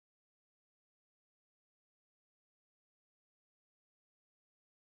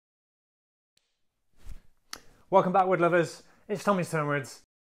Welcome back, wood lovers. It's Tommy's Tonewoods.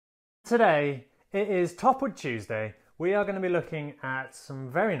 Today it is Topwood Tuesday. We are going to be looking at some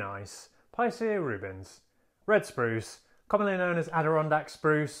very nice Picea rubens, red spruce, commonly known as Adirondack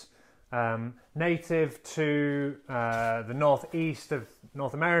spruce, native to the northeast of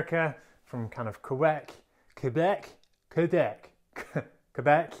North America, from kind of Quebec,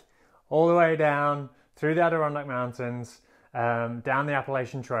 all the way down through the Adirondack Mountains, down the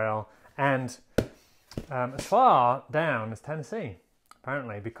Appalachian Trail, and as far down as Tennessee,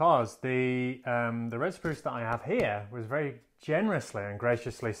 apparently, because the red spruce that I have here was very generously and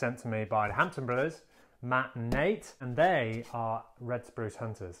graciously sent to me by the Hampton Brothers, Matt and Nate, and they are red spruce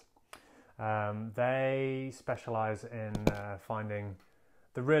hunters. They specialise in finding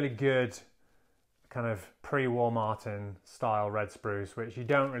the really good kind of pre-war Martin style red spruce, which you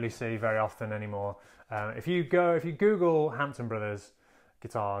don't really see very often anymore. If you Google Hampton Brothers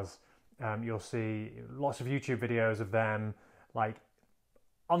guitars, you'll see lots of YouTube videos of them like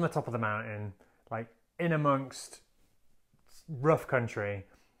on the top of the mountain, like in amongst rough country,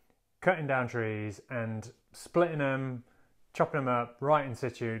 cutting down trees and splitting them, chopping them up right in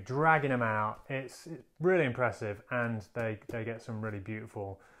situ, dragging them out. It's really impressive, and they get some really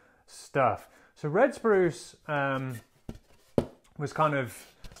beautiful stuff. So red spruce was kind of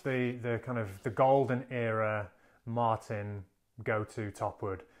the golden era Martin go-to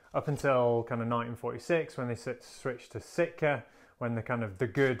topwood up until kind of 1946, when they switched to Sitka, when the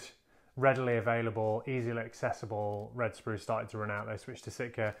good, readily available, easily accessible red spruce started to run out. They switched to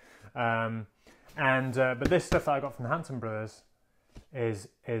Sitka, but this stuff that I got from the Hampton Brothers is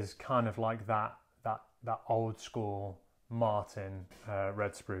kind of like that old school Martin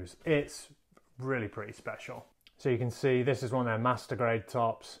red spruce. It's really pretty special. So you can see this is one of their master grade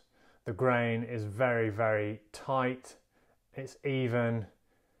tops. The grain is very, very tight. It's even,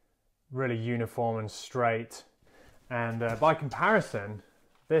 really uniform and straight. And by comparison,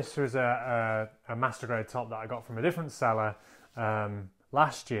 this was a master grade top that I got from a different seller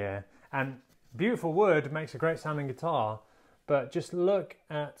last year. And beautiful wood, makes a great sounding guitar, but just look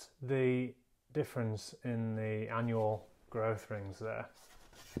at the difference in the annual growth rings there.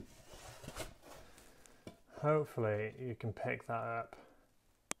 Hopefully you can pick that up.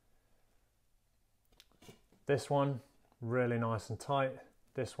 This one, really nice and tight.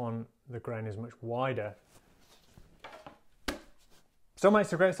 This one, the grain is much wider. Still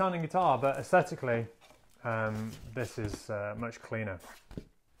makes a great sounding guitar, but aesthetically, this is much cleaner.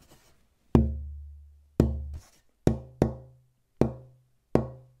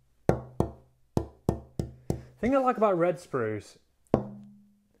 The thing I like about red spruce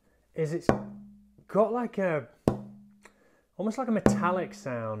is it's got like almost like a metallic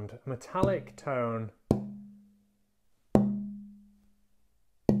sound, a metallic tone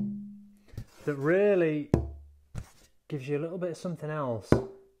that really gives you a little bit of something else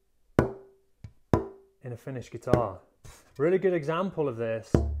in a finished guitar. A really good example of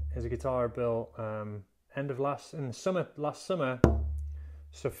this is a guitar I built last summer,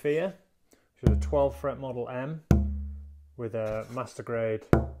 Sophia, which was a 12 fret Model M with a master grade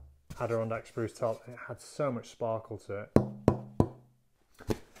Adirondack spruce top. It had so much sparkle to it.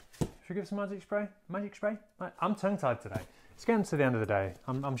 Should we give it some magic spray? Magic spray? I'm tongue-tied today. It's getting to the end of the day.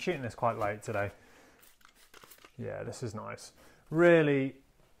 I'm shooting this quite late today. Yeah, this is nice. Really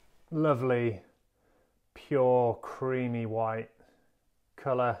lovely, pure, creamy white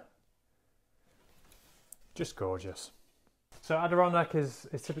colour. Just gorgeous. So Adirondack is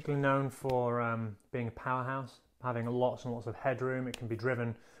typically known for being a powerhouse, having lots and lots of headroom. It can be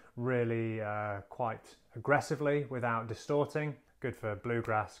driven really quite aggressively without distorting. Good for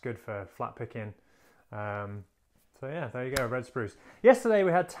bluegrass, good for flat picking. So yeah, there you go, red spruce. Yesterday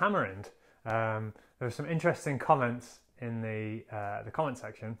we had tamarind. There were some interesting comments in the comment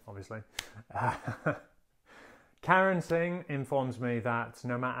section, obviously. Karen Singh informs me that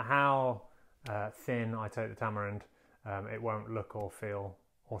no matter how thin I take the tamarind, it won't look or feel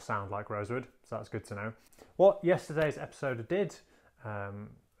or sound like rosewood, so that's good to know. What yesterday's episode did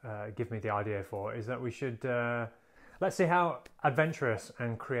give me the idea for is that we should let's see how adventurous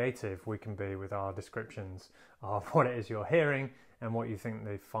and creative we can be with our descriptions of what it is you're hearing and what you think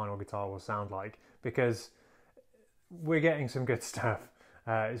the final guitar will sound like, because we're getting some good stuff.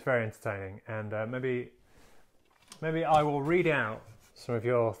 It's very entertaining, and maybe I will read out some of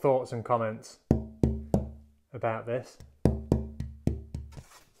your thoughts and comments about this.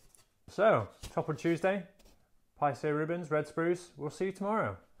 So, Topwood Tuesday, Picea rubens, red spruce. We'll see you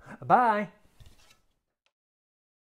tomorrow. Bye!